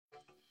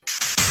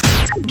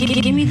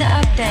Give me the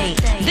update.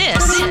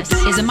 This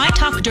is a My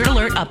Talk Dirt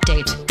Alert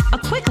update. A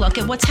quick look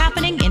at what's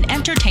happening in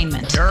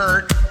entertainment.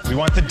 Dirt. We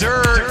want the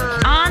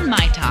dirt. On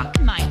My Talk.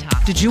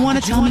 Did you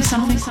want to tell me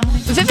something?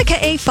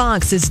 Vivica A.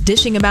 Fox is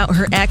dishing about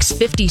her ex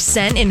 50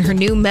 Cent in her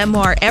new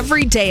memoir,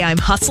 Every Day I'm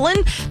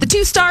Hustlin'. The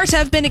two stars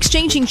have been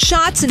exchanging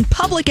shots in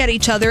public at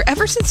each other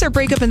ever since their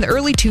breakup in the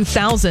early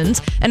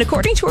 2000s. And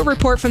according to a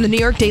report from the New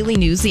York Daily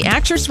News, the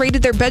actress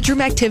rated their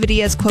bedroom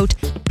activity as, quote,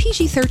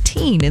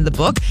 PG-13 in the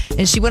book.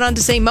 And she went on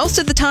to say, most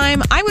of the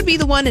time, I would be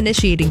the one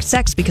initiating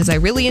sex because I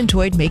really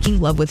enjoyed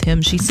making love with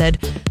him. She said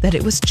that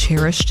it was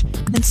cherished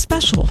and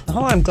special.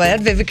 Oh, I'm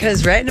glad Vivica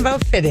is writing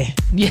about Fitty.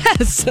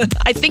 Yes.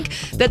 I think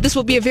that this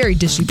will be a very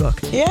dishy book.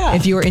 Yeah.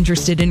 If you're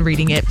interested in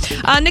reading it.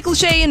 Nick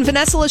Lachey and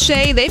Vanessa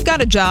Lachey, they've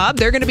got a job.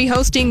 They're going to be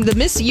hosting the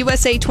Miss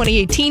USA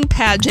 2018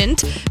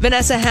 pageant.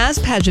 Vanessa has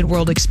pageant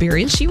world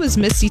experience. She was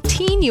Miss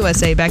Teen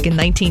USA back in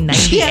 1998.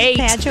 She has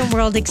pageant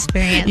world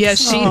experience. Yes,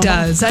 she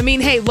does. I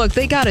mean, hey, look,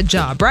 they got a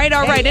job, right?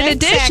 All right. In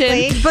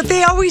addition. But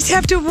they always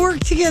have to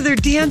work together,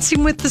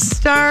 Dancing with the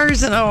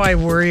Stars. And I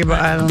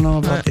don't know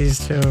about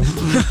these two.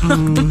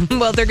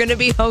 Well, they're going to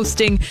be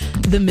hosting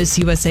the Miss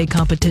USA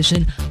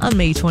competition on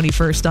May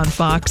 21st on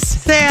Fox.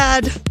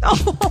 Sad.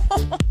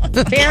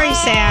 Very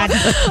sad.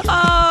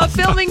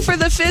 Filming for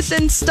the 5th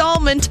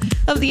installment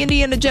of the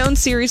Indiana Jones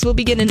series will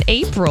begin in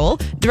April.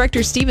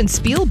 Director Steven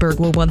Spielberg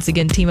will once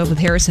again team up with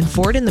Harrison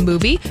Ford in the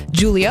movie.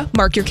 Julia,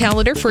 mark your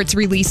calendar for its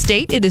release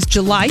date. It is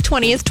July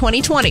 20th,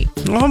 2020.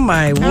 Oh,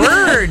 my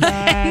word.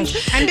 I'm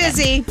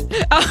busy.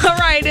 All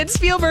right, it's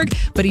Spielberg,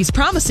 but he's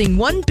promising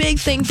one big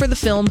thing for the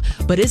film,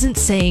 but isn't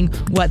saying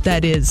what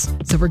that is.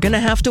 So we're going to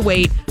have to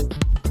wait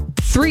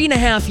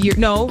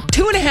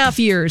 2.5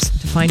 years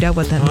to find out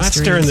what that mystery is.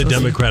 That's during the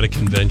Democratic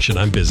convention.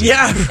 I'm busy.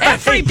 Yeah, right.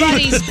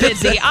 Everybody's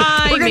busy.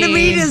 We're going to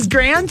meet his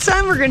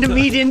grandson. We're going to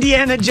meet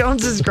Indiana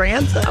Jones's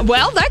grandson.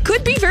 Well, that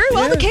could be very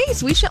well the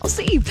case. We shall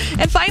see.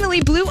 And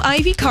finally, Blue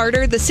Ivy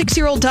Carter, the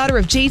 6-year-old daughter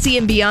of Jay-Z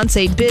and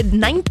Beyonce, bid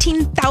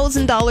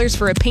 $19,000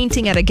 for a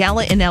painting at a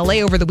gala in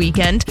L.A. over the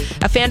weekend.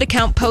 A fan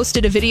account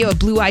posted a video of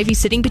Blue Ivy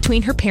sitting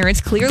between her parents,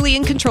 clearly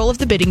in control of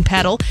the bidding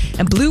paddle,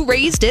 and Blue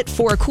raised it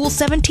for a cool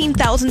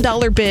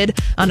 $17,000 bid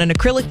on an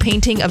acrylic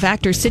painting of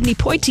actor Sidney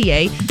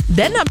Poitier,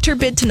 then upped her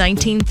bid to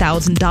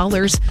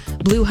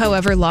 $19,000. Blue,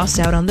 however, lost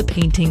out on the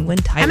painting when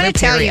Tyler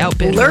Perry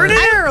outbid her. Learn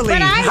it early.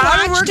 But I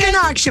How to work watched an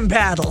auction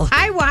paddle.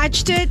 I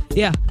watched it.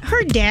 Yeah.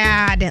 Her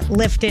dad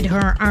lifted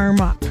her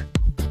arm up.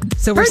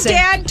 So we're Her saying,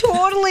 dad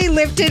totally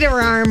lifted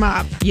her arm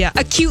up. yeah,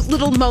 a cute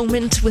little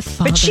moment with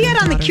father But she had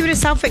and on the daughter.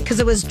 cutest outfit because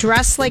it was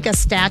dressed like a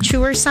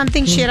statue or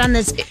something. She had on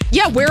this.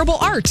 Yeah, wearable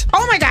art.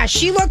 Oh my gosh,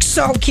 she looks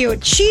so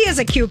cute. She is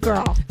a cute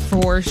girl.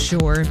 For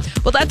sure.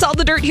 Well, that's all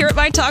the dirt here at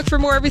My Talk. For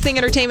more everything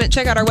entertainment,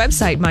 check out our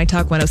website,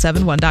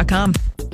 mytalk1071.com.